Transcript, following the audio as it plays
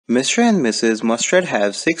Mr. and Mrs. Mustard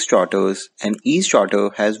have six daughters, and each daughter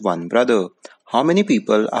has one brother. How many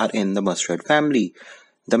people are in the Mustard family?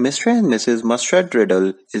 The Mr. and Mrs. Mustard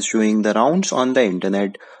riddle is doing the rounds on the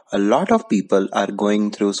internet. A lot of people are going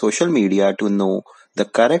through social media to know the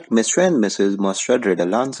correct Mr. and Mrs. Mustard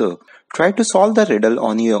riddle answer. Try to solve the riddle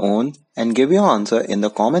on your own and give your answer in the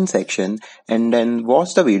comment section, and then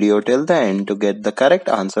watch the video till the end to get the correct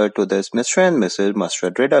answer to this Mr. and Mrs.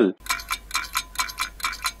 Mustard riddle.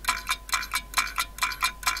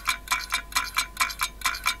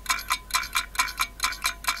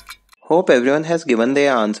 Hope everyone has given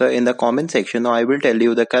their answer in the comment section. Now I will tell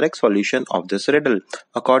you the correct solution of this riddle.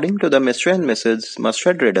 According to the Mr. and Mrs.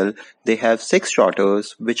 Mustard riddle, they have six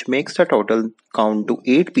daughters, which makes the total count to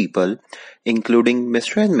 8 people, including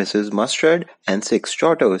Mr. and Mrs. Mustard and 6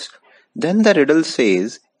 daughters. Then the riddle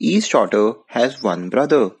says each daughter has one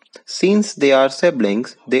brother. Since they are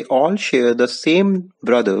siblings, they all share the same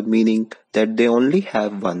brother, meaning that they only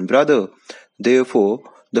have one brother. Therefore,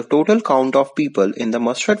 the total count of people in the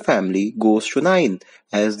Mustard family goes to 9,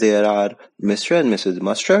 as there are Mr. and Mrs.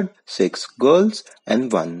 Mustard, 6 girls, and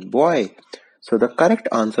 1 boy. So the correct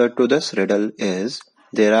answer to this riddle is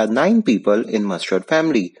there are 9 people in Mustard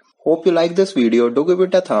family. Hope you like this video. Do give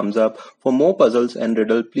it a thumbs up. For more puzzles and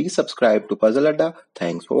riddle, please subscribe to Puzzle Adda.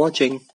 Thanks for watching.